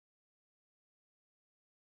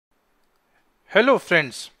Hello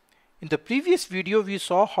friends, in the previous video we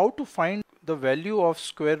saw how to find the value of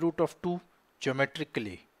square root of 2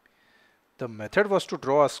 geometrically. The method was to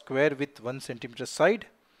draw a square with 1 centimeter side.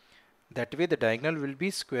 That way the diagonal will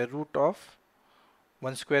be square root of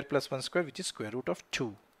 1 square plus 1 square, which is square root of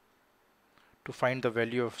 2. To find the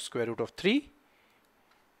value of square root of 3,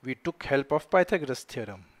 we took help of Pythagoras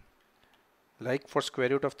theorem. Like for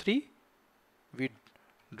square root of 3, we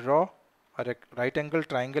draw a right angle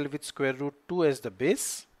triangle with square root 2 as the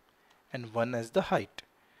base and 1 as the height.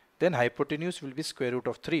 Then hypotenuse will be square root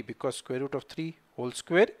of 3, because square root of 3 whole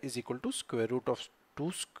square is equal to square root of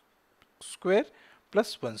 2 square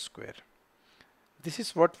plus 1 square. This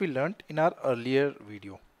is what we learnt in our earlier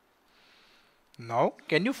video. Now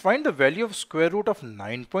can you find the value of square root of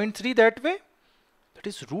 9.3 that way? That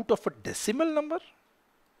is root of a decimal number.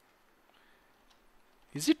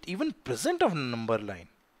 Is it even present on a number line?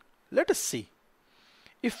 Let us see.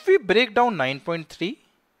 If we break down 9.3,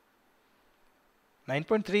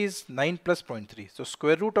 9.3 is 9 plus 0.3. So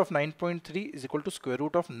square root of 9.3 is equal to square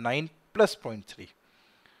root of 9 plus 0.3.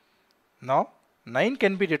 Now 9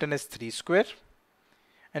 can be written as 3 square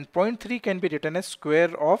and 0.3 can be written as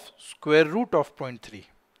square of square root of 0.3.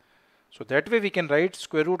 So that way we can write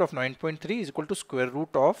square root of 9.3 is equal to square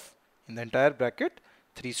root of, in the entire bracket,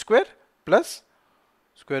 3 square plus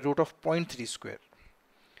square root of 0.3 square.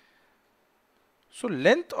 So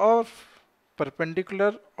length of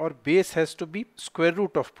perpendicular or base has to be square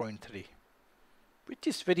root of 0.3, which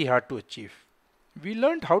is very hard to achieve. We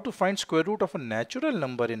learned how to find square root of a natural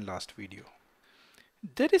number in last video.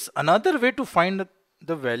 There is another way to find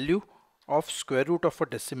the value of square root of a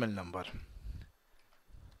decimal number.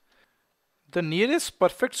 The nearest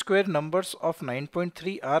perfect square numbers of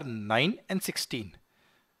 9.3 are 9 and 16.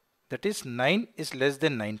 That is, 9 is less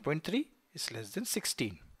than 9.3 is less than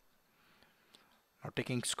 16. Now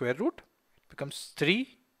taking square root, it becomes 3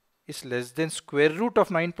 is less than square root of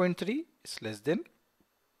 9.3 is less than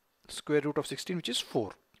square root of 16, which is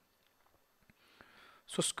 4.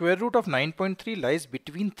 So square root of 9.3 lies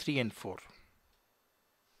between 3 and 4.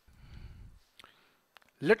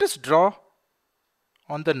 Let us draw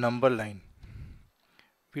on the number line.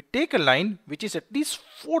 We take a line which is at least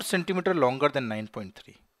 4 centimeter longer than 9.3,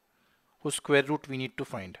 whose square root we need to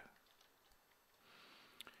find.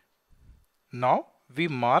 Now we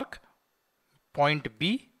mark point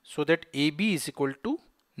B so that AB is equal to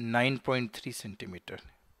 9.3 centimeter.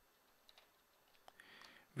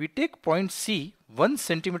 We take point C 1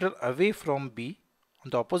 centimeter away from B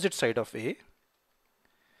on the opposite side of A,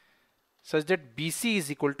 such that BC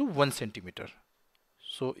is equal to 1 centimeter.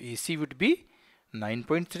 So AC would be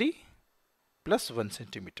 9.3 plus 1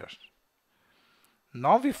 centimeter.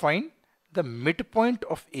 Now we find the midpoint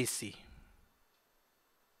of AC.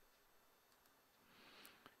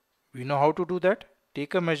 We know how to do that.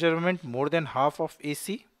 Take a measurement more than half of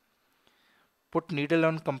AC, put needle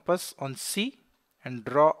on compass on C and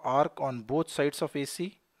draw arc on both sides of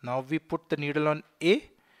AC. Now we put the needle on A,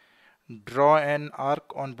 draw an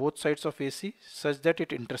arc on both sides of AC such that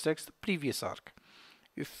it intersects the previous arc.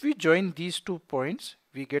 If we join these 2 points,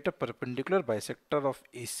 we get a perpendicular bisector of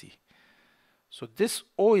AC. So this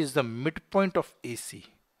O is the midpoint of AC,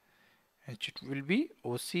 and it will be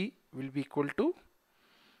OC will be equal to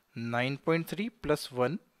 9.3 plus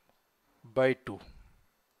 1 by 2.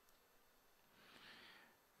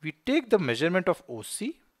 We take the measurement of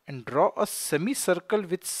OC and draw a semicircle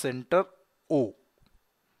with center O.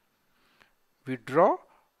 We draw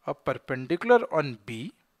a perpendicular on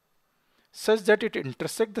B such that it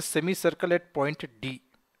intersects the semicircle at point D.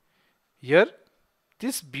 Here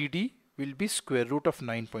this BD will be square root of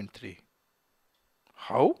 9.3.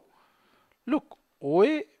 How? Look,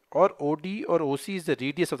 OA or OD or OC is the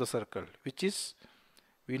radius of the circle, which is,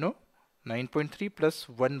 we know, 9.3 plus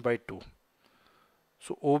 1 by 2.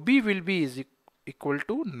 So OB will be equal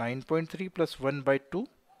to 9.3 plus 1 by 2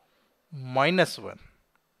 minus 1,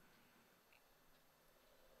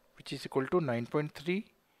 which is equal to 9.3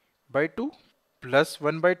 by 2 plus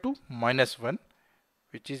 1 by 2 minus 1,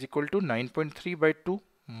 which is equal to 9.3 by 2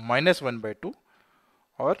 minus 1 by 2,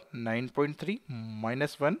 or 9.3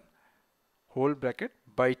 minus 1 whole bracket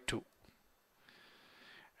by 2.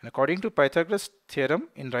 And according to Pythagoras theorem,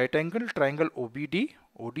 in right angle triangle OBD,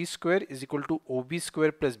 OD square is equal to OB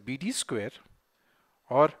square plus BD square,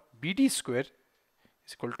 or BD square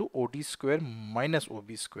is equal to OD square minus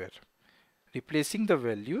OB square. Replacing the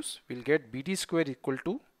values, we'll get BD square equal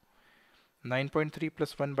to 9.3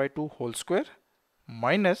 plus 1 by 2 whole square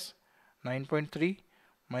minus 9.3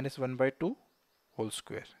 minus 1 by 2 whole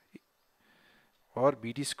square, or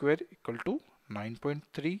BD square equal to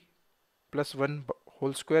 9.3 plus 1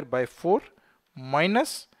 whole square by 4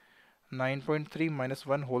 minus 9.3 minus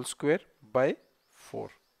 1 whole square by 4.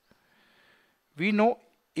 We know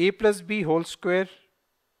a plus b whole square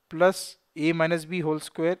plus a minus b whole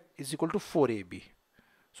square is equal to 4ab.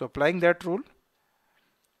 So applying that rule,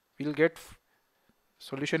 we'll get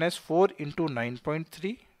solution as 4 into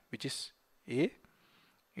 9.3, which is a,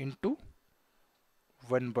 into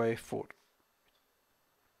 1 by 4.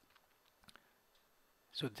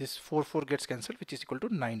 So this 4 gets cancelled, which is equal to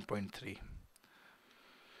 9.3.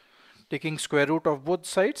 Taking square root of both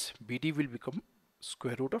sides, BD will become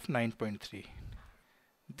square root of 9.3.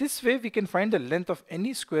 This way we can find the length of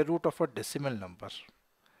any square root of a decimal number.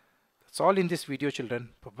 That's all in this video, children.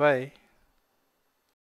 Bye-bye.